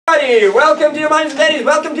everybody! Welcome to your moms and daddies.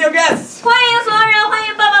 Welcome to your guests. 欢迎所有人，欢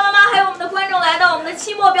迎爸爸妈妈，还有我们的观众来到我们的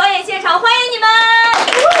期末表演现场，欢迎你们！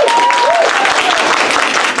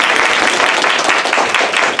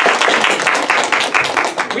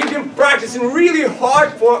 We've been practicing really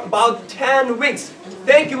hard for about 10 weeks.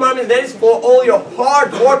 Thank you, moms and daddies, for all your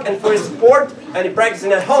hard work and for your support and your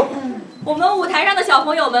practicing at home. 我们舞台上的小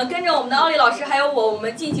朋友们跟着我们的奥利老师还有我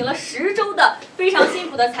们进行了10周的非常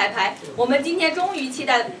辛苦的彩排。我们今天终于期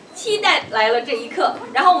待来了这一刻。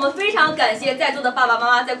然后我们非常感谢在座的爸爸妈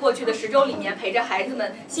妈，在过去的10周里面陪着孩子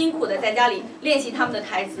们辛苦的在家里练习他们的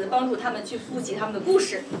台词，帮助他们去复习他们的故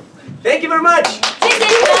事。 Thank you very much. 谢谢你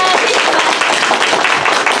们，谢谢你们。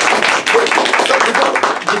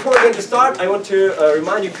 Before we're going to start, I want to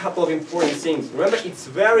remind you a couple of important things. Remember, it's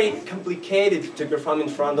very complicated to perform in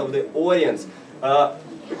front of the audience.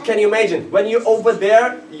 Can you imagine when you're over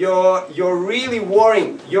there, you're really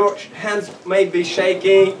worrying. Your hands may be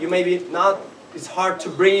shaking. You may be not. It's hard to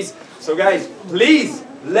breathe. So, guys, please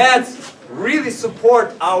let's really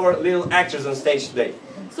support our little actors on stage today.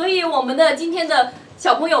 所以我们的今天的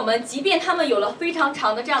小朋友们，即便他们有了非常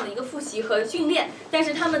长的这样的一个复习和训练，但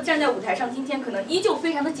是他们站在舞台上，今天可能依旧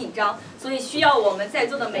非常的紧张，所以需要我们在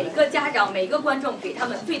座的每一个家长、每一个观众给他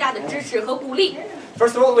们最大的支持和鼓励。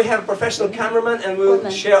 First of all, we have a professional cameraman and we'll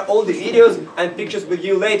share all the videos and pictures with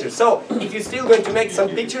you later. So, if you're still going to make some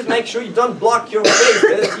pictures, make sure you don't block your face.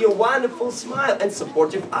 Let us see your wonderful smile and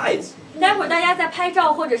supportive eyes. 待会儿大家在拍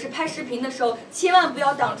照或者是拍视频的时候，千万不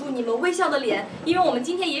要挡住你们微笑的脸，因为我们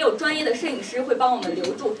今天也有专业的摄影师会帮我们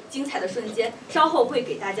留住精彩的瞬间，稍后会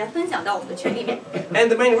给大家分享到我们的群里面。 And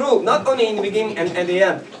the main rule, not only in the beginning and at the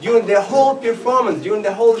end, during the whole performance, during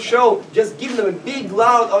the whole show, just give them a big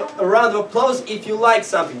loud round of applause if you like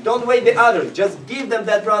something. Don't wait the others, just give them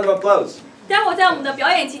that round of applause. 待会儿在我们的表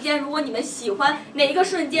演期间，如果你们喜欢哪一个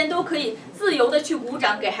瞬间，都可以自由的去鼓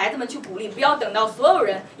掌，给孩子们去鼓励，不要等到所有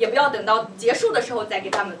人，也不要等到结束的时候再给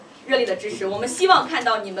他们热烈的支持。我们希望看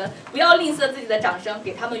到你们不要吝啬自己的掌声，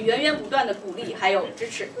给他们源源不断的鼓励还有支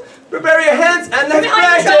持。 Prepare your hands and let's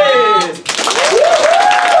practice!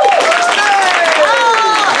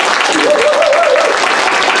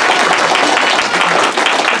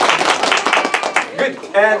 Good.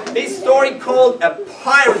 And this story called A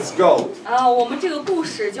Pirate's Gold. 我们这个故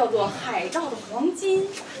事叫做《海盗的黄金》。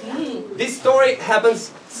This story happens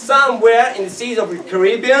somewhere in the seas of the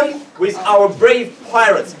Caribbean with our brave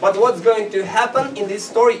pirates. But what's going to happen in this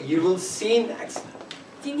story, you will see next.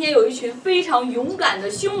 今天有一群非常勇敢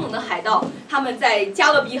的、凶猛的海盗，他们在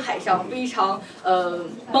加勒比海上非常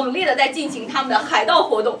猛烈的在进行他们的海盗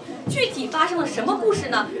活动。具体发生了什么故事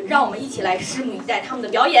呢？让我们一起来拭目以待他们的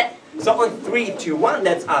表演。 So on 3, 2, 1,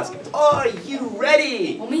 let's ask, are you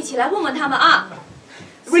ready? 我们一起来问问他们啊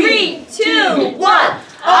 3, ！3, 2, 1,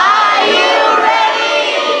 Are you ready?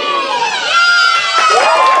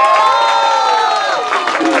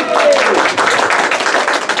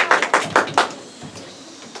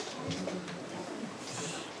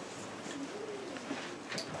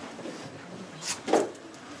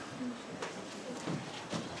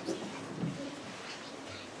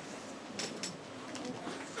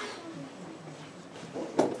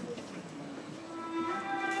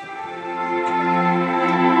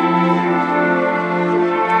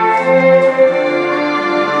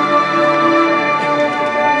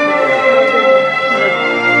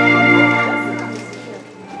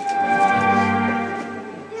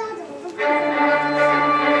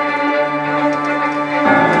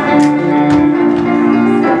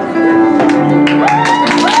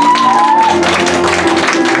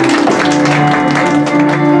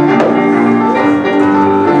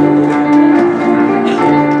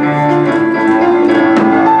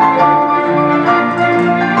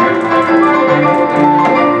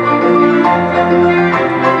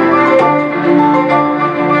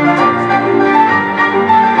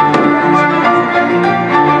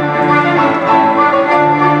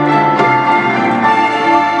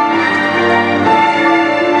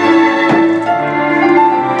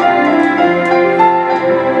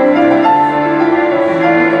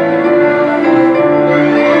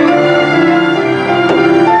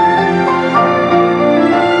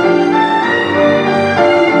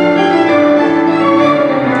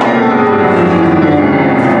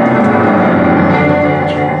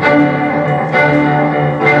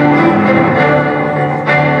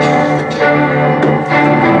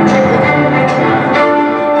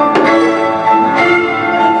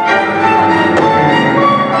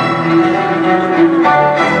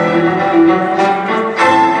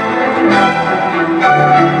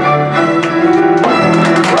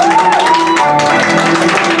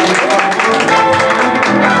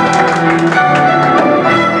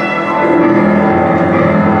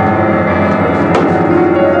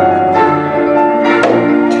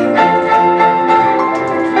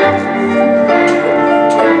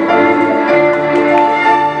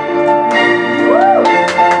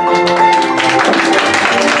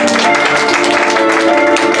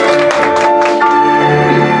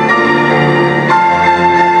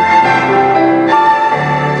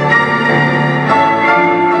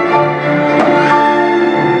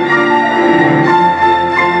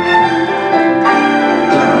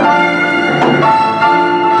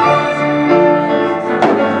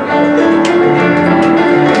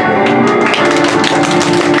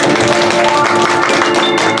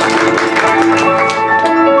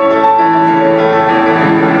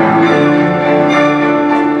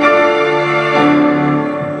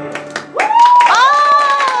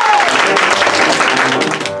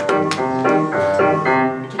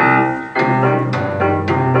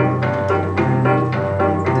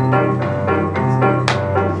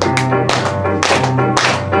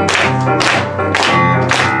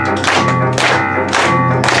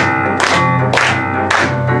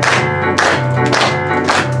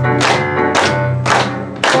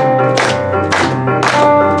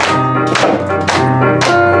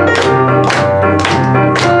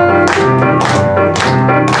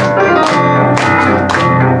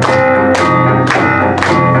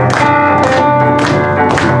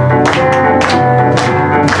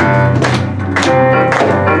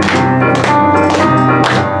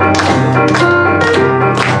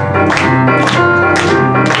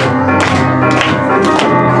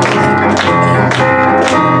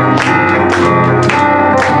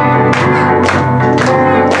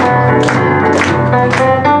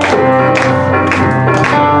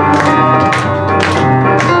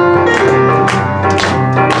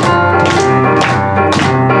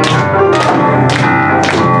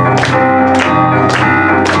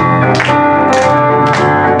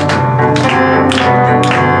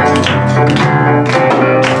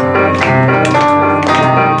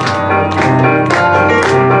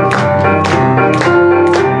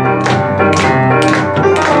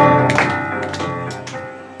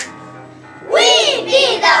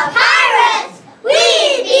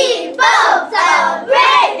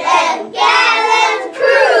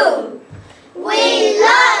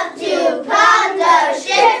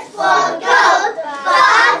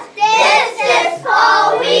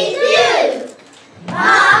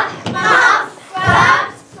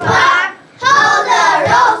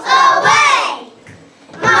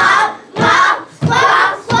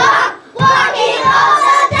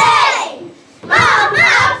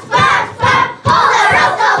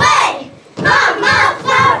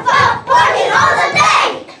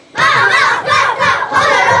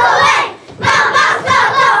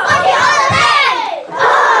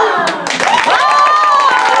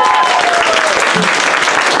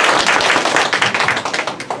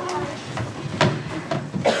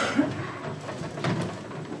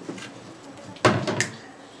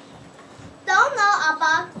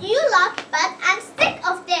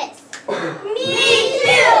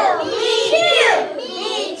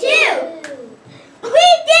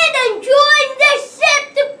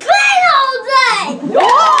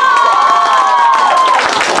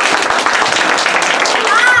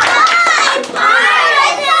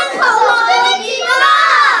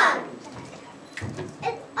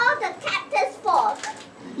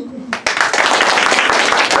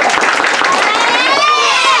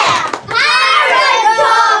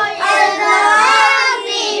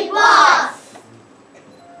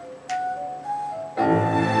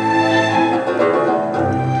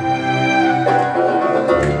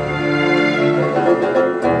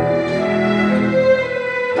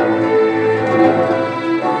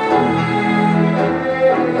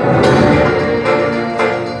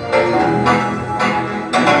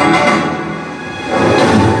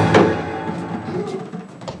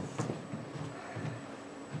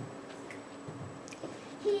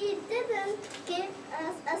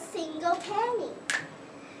 single penny.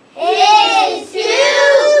 He's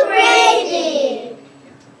too greedy.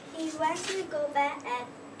 He went to go back at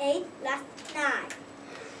 8 last night.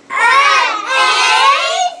 At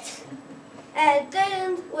 8? And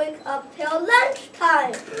didn't wake up till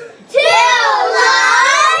lunchtime. Till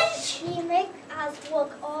lunch? He makes us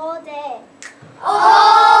work all day.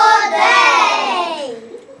 All day.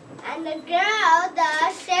 And the girl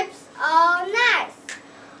does shapes all night.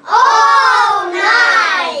 All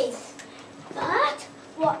night. But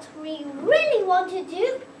what we really want to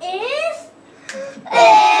do is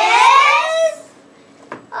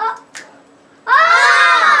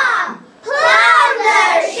plan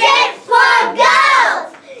the shape for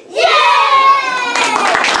girls.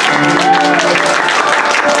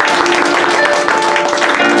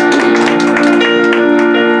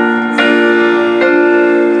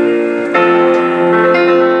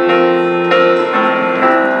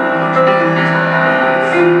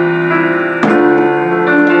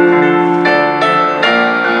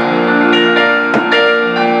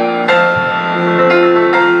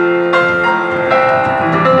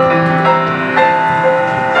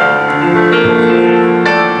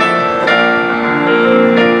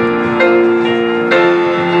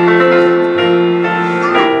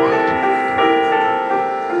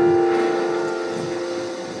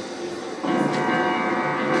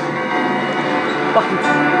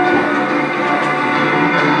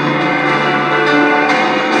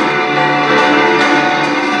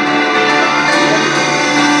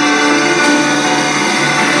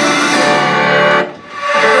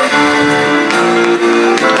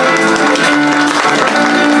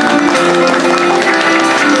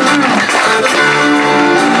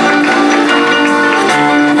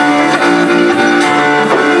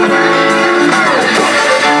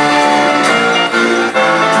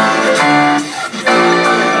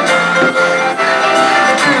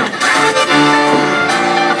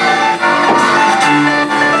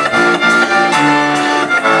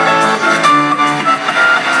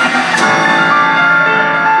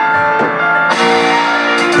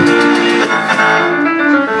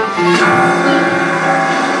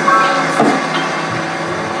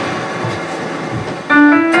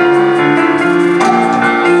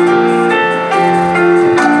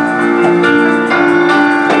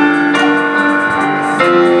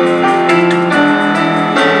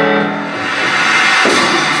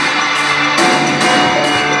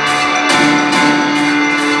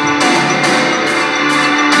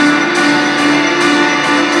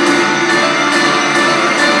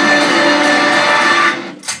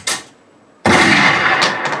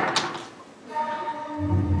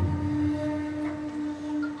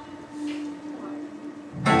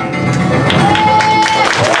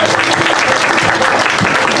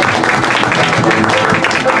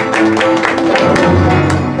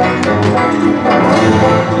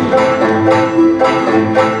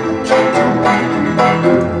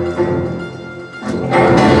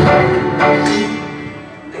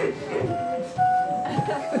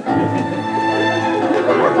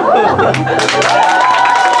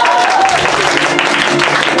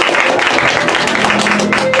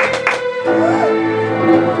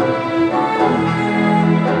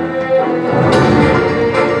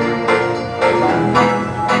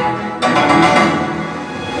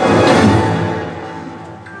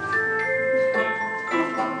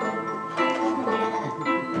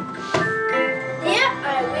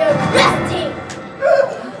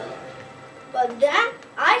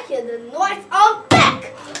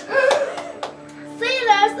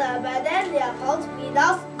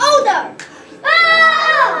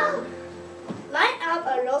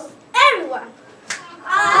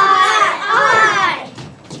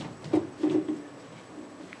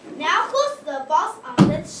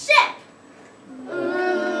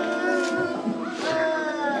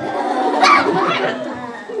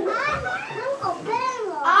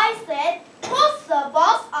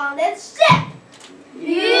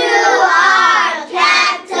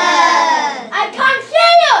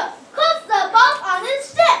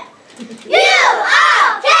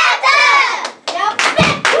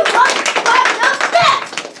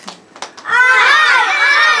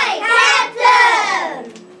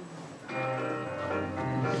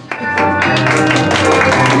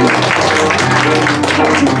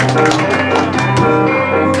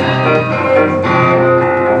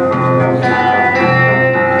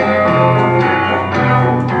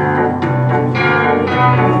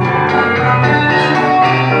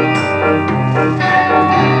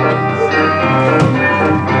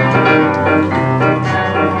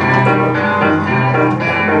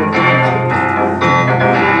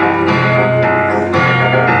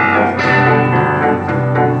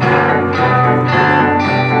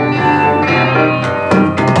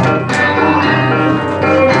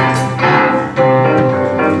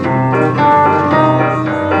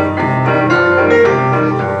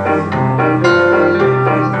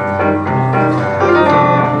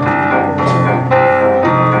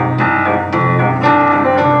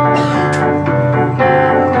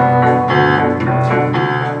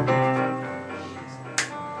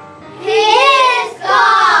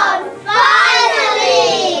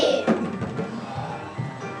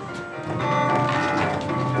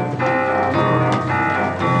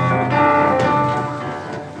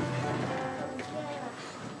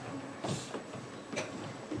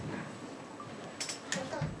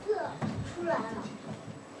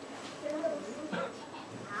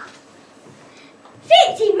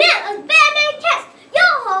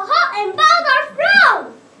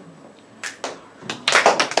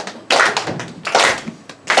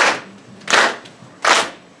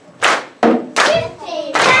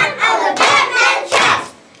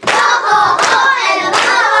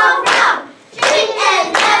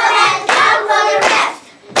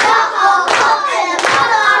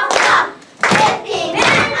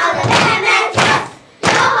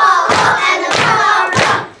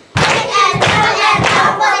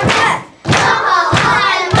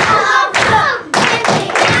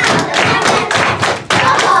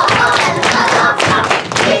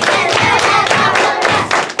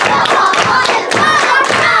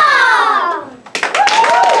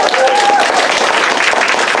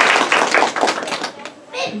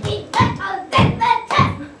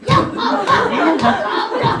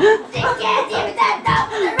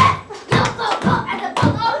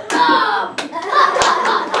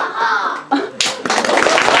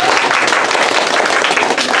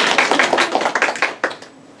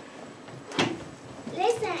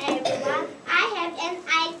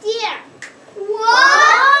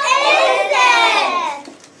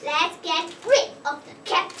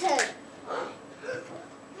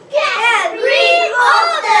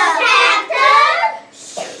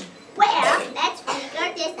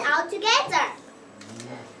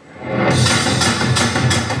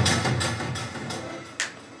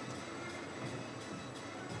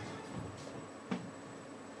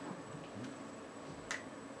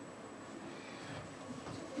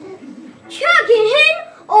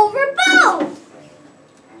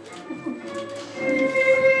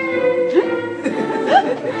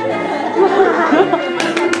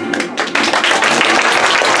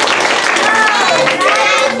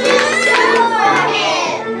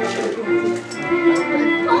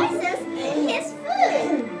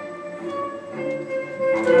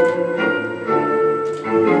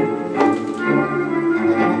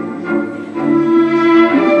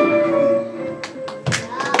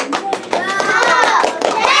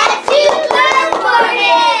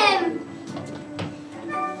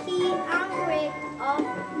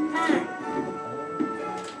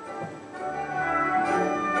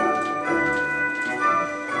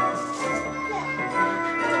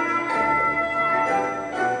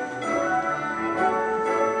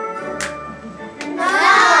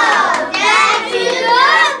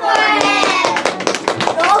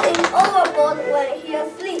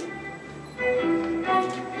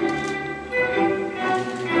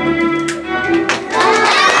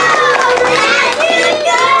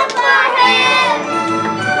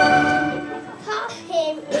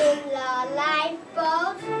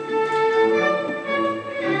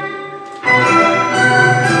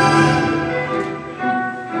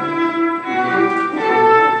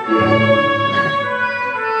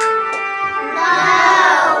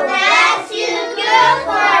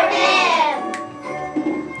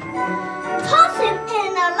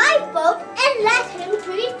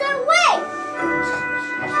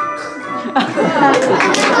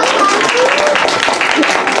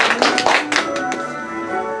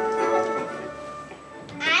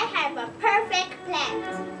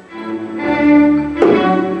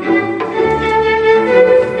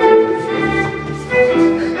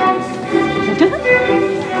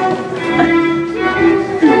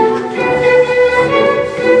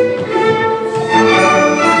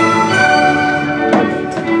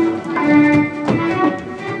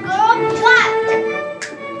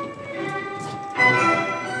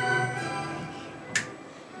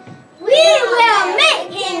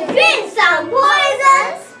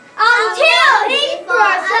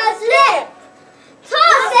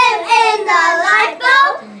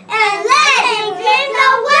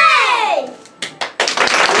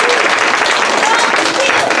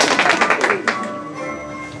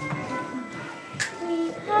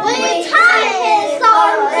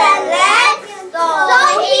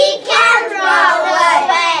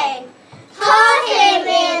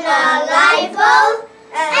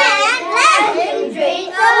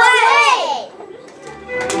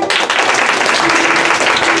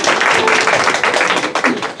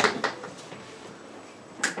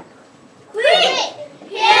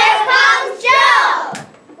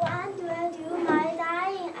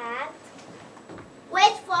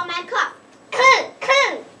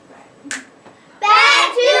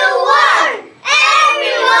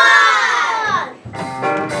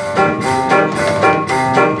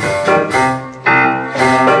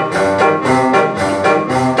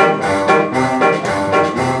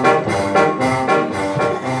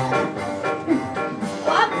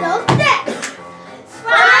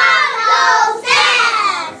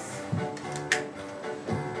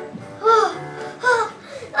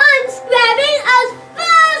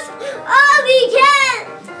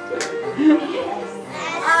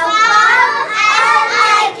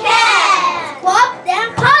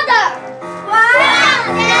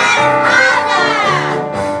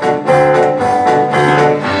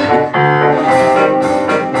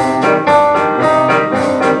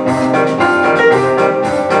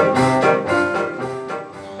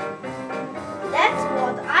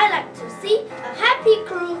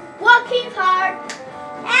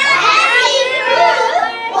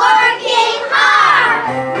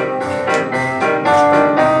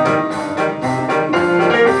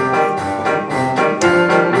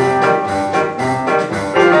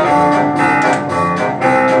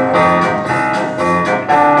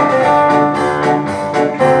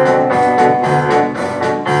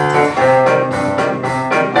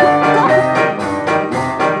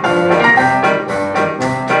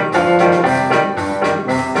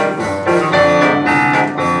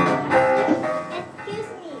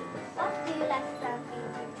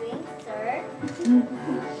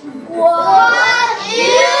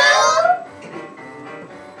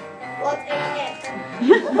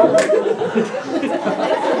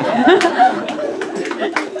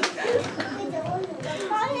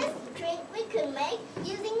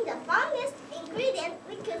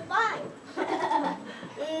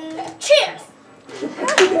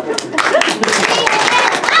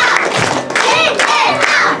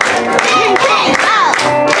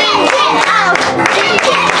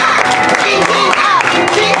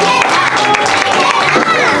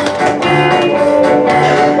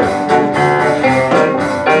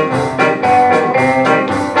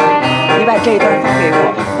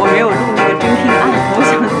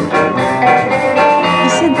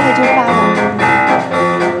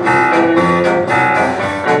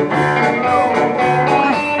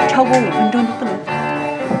 5分钟就不能发。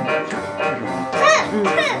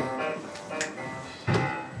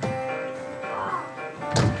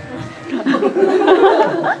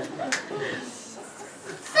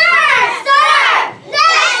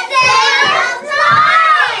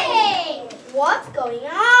What's going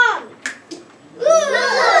on?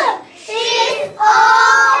 Look! She's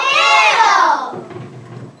all ill!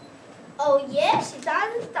 Oh yeah, she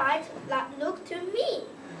doesn't start like look to me.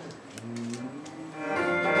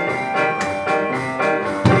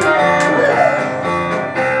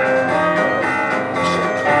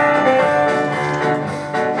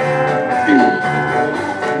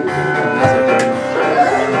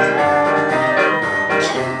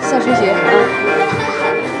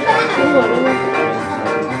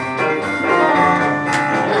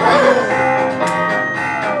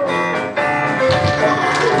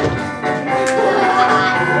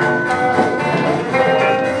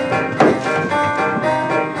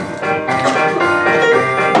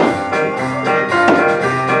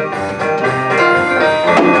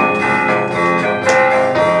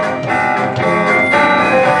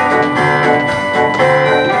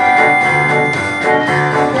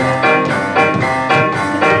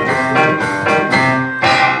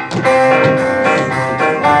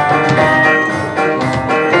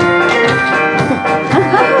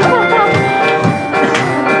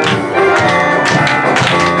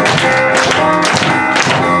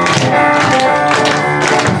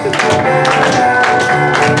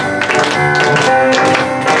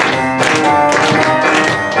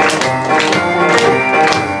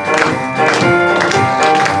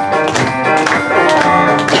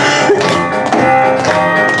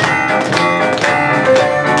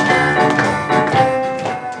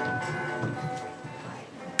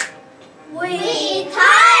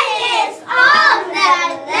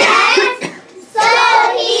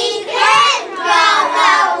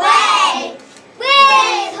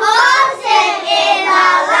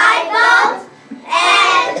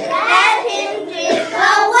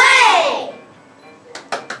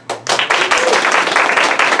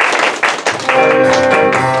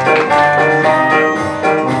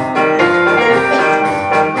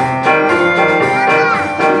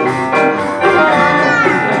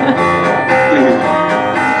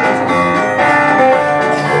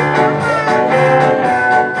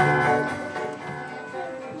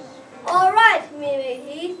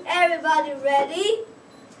 Everybody ready?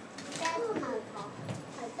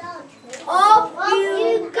 Off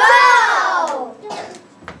you go!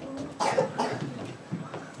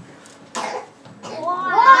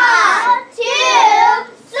 1, 2,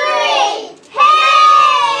 3,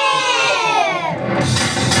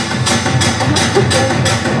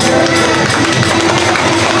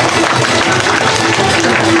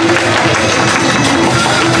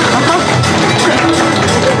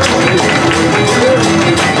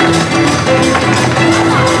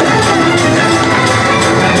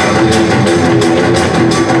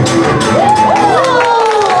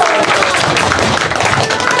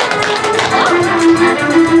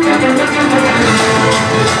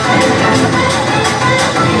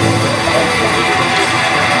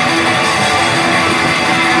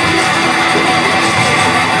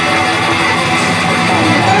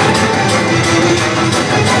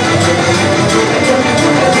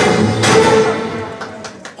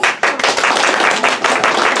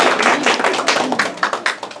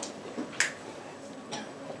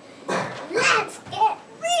 Let's get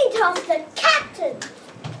rid of the captain!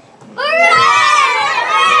 Hooray!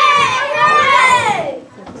 Hooray!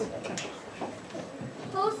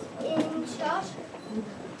 Who's in charge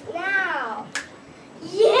now?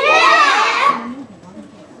 Yeah!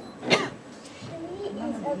 She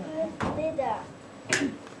is a good leader.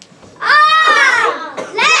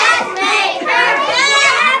 Let's make her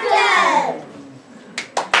captain!